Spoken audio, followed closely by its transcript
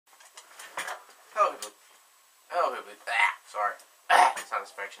Hello people. Hello people. Sorry.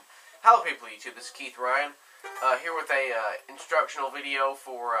 Sinus infection. Hello people YouTube. This is Keith Ryan. Here with a instructional video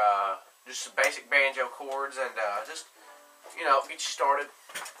for just some basic banjo chords and just, you know, get you started.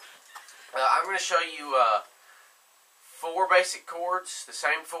 I'm going to show you 4 basic chords. The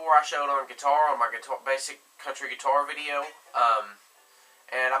same 4 I showed on guitar on my basic country guitar video.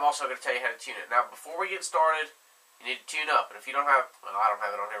 And I'm also going to tell you how to tune it. Now before we get started, you need to tune up, and if you don't have, well, I don't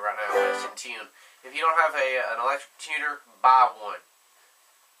have it on here right now, it's in tune. If you don't have an electric tuner, buy one.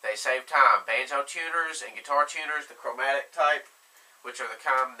 They save time. Banjo tuners and guitar tuners, the chromatic type, which are the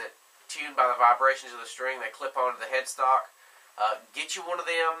kind that tune by the vibrations of the string, they clip onto the headstock. Get you one of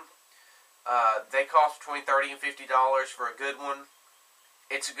them. They cost between $30 and $50 for a good one.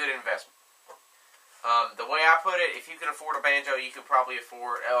 It's a good investment. The way I put it, if you can afford a banjo, you can probably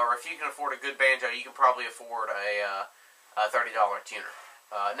afford, or if you can afford a good banjo, you can probably afford a $30 tuner.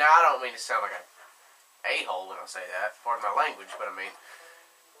 Now, I don't mean to sound like an a-hole when I say that, pardon my language, but I mean,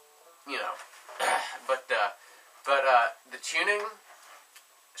 you know, but the tuning,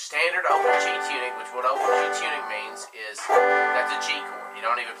 standard open G tuning, which what open G tuning means is that's a G chord. You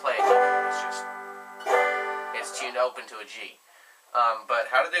don't even play a G chord. It's tuned open to a G.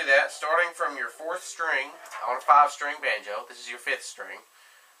 But how to do that, starting from your 4th string on a 5-string banjo, this is your 5th string,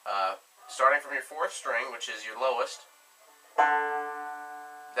 starting from your 4th string, which is your lowest,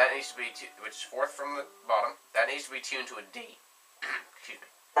 that needs to be, which is 4th from the bottom, that needs to be tuned to a D. Excuse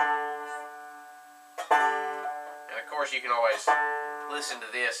me. And of course you can always listen to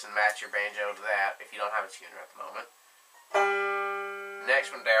this and match your banjo to that if you don't have a tuner at the moment.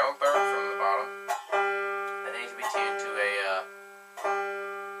 Next one down, 3rd from the bottom, that needs to be tuned to a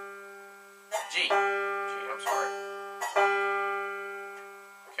G, I'm sorry.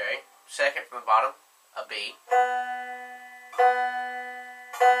 Okay, 2nd from the bottom, a B.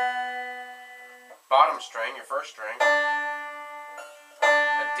 Bottom string, your 1st string,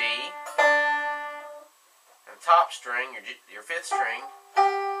 a D. And the top string, your 5th string,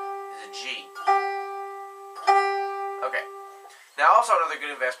 is a G. Okay. Now also another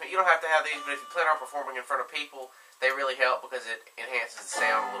good investment, you don't have to have these, but if you plan on performing in front of people, they really help because it enhances the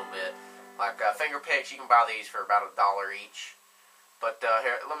sound a little bit. Like finger picks, you can buy these for about $1 each. But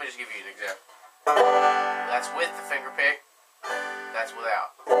here, let me just give you an example. That's with the finger pick. That's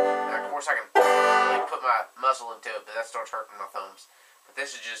without. Now, of course, I can really put my muscle into it, but that starts hurting my thumbs. But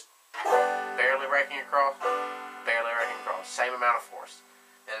this is just barely raking across, same amount of force,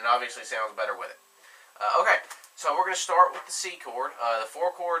 and it obviously sounds better with it. Okay, so we're going to start with the C chord. The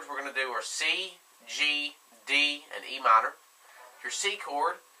 4 chords we're going to do are C, G, D, and E minor. Your C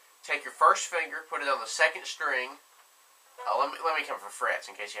chord. Take your 1st finger, put it on the 2nd string. Let me come for frets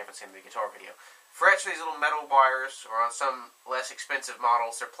in case you haven't seen the guitar video. Frets are these little metal wires, or on some less expensive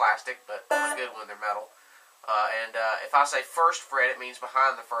models, they're plastic, but on a good one, they're metal. And if I say 1st fret, it means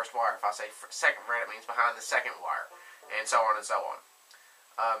behind the 1st wire. If I say 2nd fret, it means behind the 2nd wire, and so on and so on.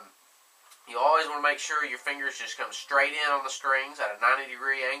 You always want to make sure your fingers just come straight in on the strings at a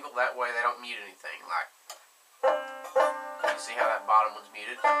 90-degree angle. That way they don't mute anything. Like, you see how that bottom one's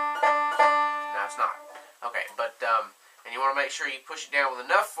muted? No, it's not. Okay, but, and you want to make sure you push it down with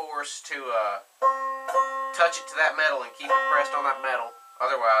enough force to touch it to that metal and keep it pressed on that metal.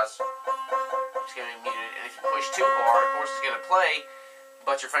 Otherwise, it's going to be muted. And if you push too hard, of course, it's going to play,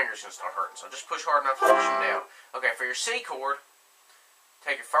 but your finger's going to start hurting. So just push hard enough to push them down. Okay, for your C chord,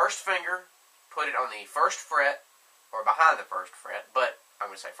 take your 1st finger, put it on the 1st fret, or behind the 1st fret, but I'm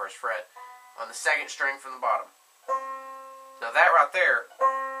going to say 1st fret, on the 2nd string from the bottom. Now that right there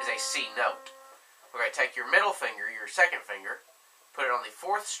is a C note. Okay, take your middle finger, your 2nd finger, put it on the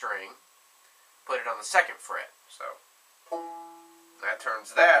 4th string, put it on the 2nd fret. So that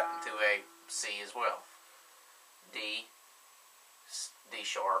turns that into a C as well. D, D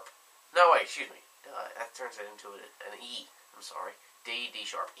sharp. No, wait, excuse me. That turns it into an E. I'm sorry. D, D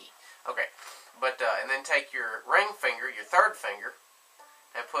sharp, E. Okay, but and then take your ring finger, your 3rd finger,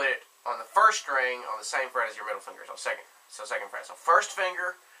 and put it on the 1st string on the same fret as your middle finger. So 2nd fret. So 1st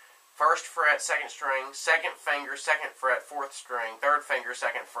finger, 1st fret, 2nd string, 2nd finger, 2nd fret, 4th string, 3rd finger,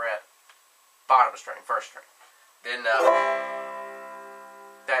 2nd fret, bottom string, 1st string. Then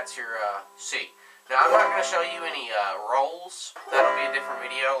that's your C. Now I'm not going to show you any rolls. That'll be a different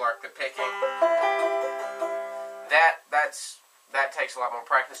video, like the picking. That takes a lot more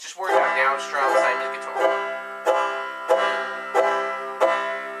practice. Just worry about down strum, same as guitar.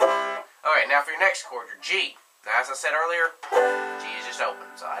 Okay, now for your next chord, your G. Now, as I said earlier, G is just open,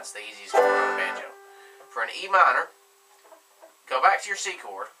 so that's the easiest chord on a banjo. For an E minor, go back to your C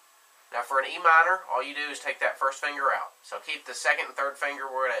chord, Now for an E minor, all you do is take that first finger out. So keep the second and third finger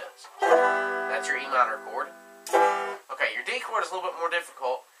where it is. That's your E minor chord. Okay, your D chord is a little bit more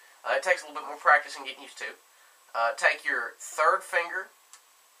difficult. It takes a little bit more practice and getting used to. Take your third finger,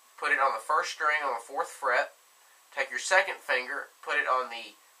 put it on the first string on the 4th fret. Take your second finger, put it on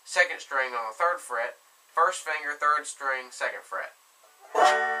the second string on the 3rd fret. First finger, 3rd string, 2nd fret.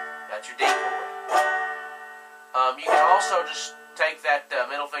 That's your D chord. You can also just take that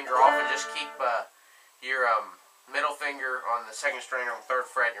middle finger off and just keep your middle finger on the 2nd string on the 3rd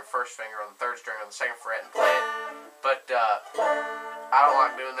fret and your first finger on the 3rd string on the 2nd fret and play it. But I don't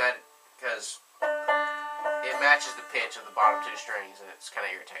like doing that because it matches the pitch of the bottom 2 strings and it's kind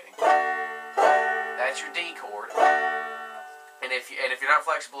of irritating. That's your D chord. And if you're not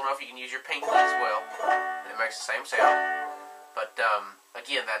flexible enough, you can use your pinky as well, and it makes the same sound. But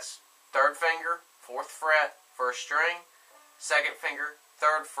again, that's 3rd finger, 4th fret, 1st string, 2nd finger,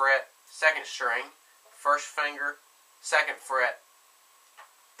 3rd fret, 2nd string, 1st finger, 2nd fret,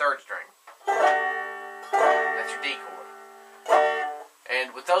 3rd string. That's your D chord.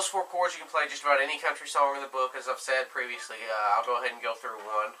 And with those 4 chords, you can play just about any country song in the book. As I've said previously, I'll go ahead and go through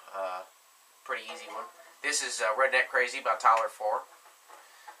one. Pretty easy one. This is Redneck Crazy by Tyler Farr.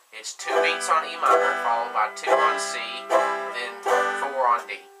 It's 2 beats on E minor, followed by 2 on C, then 4 on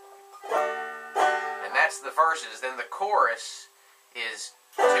D. And that's the verses. Then the chorus is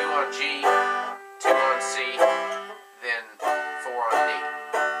 2 on G, 2 on C, then 4 on D.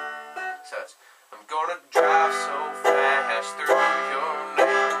 So it's, I'm gonna drive so fast through your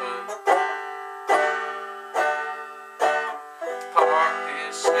neighborhood, park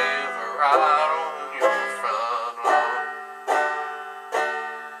this Silverado on your front lawn,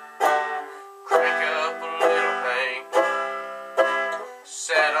 crank up a little Hank,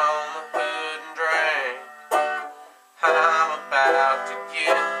 set on the hood and drink. I'm about to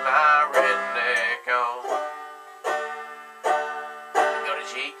get my redneck on. Go to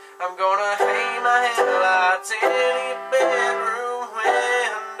G. I'm gonna hang my headlights in your bedroom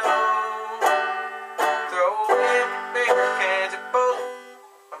window, throw empty beer cans at both,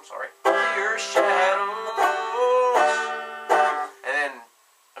 your shadows. And then,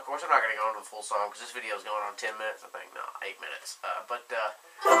 of course, I'm not going to go into the full song because this video is going on 10 minutes, I think. No, 8 minutes. But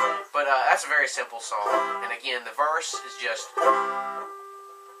that's a very simple song. And again, the verse is just 2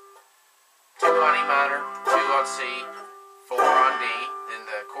 on E minor, 2 on C, 4 on D. Then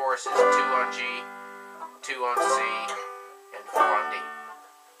the chorus is 2 on G, 2 on C, and 4 on D.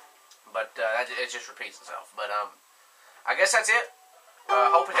 But it just repeats itself. But I guess that's it.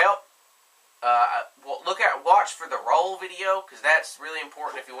 Hope it helped. Watch for the roll video, because that's really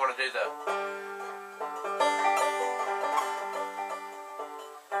important if you want to do the.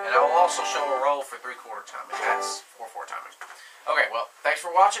 And I will also show a roll for 3/4 timing. That's 4/4 timing. Okay, well, thanks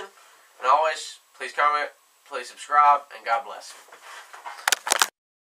for watching, and always, please comment, please subscribe, and God bless.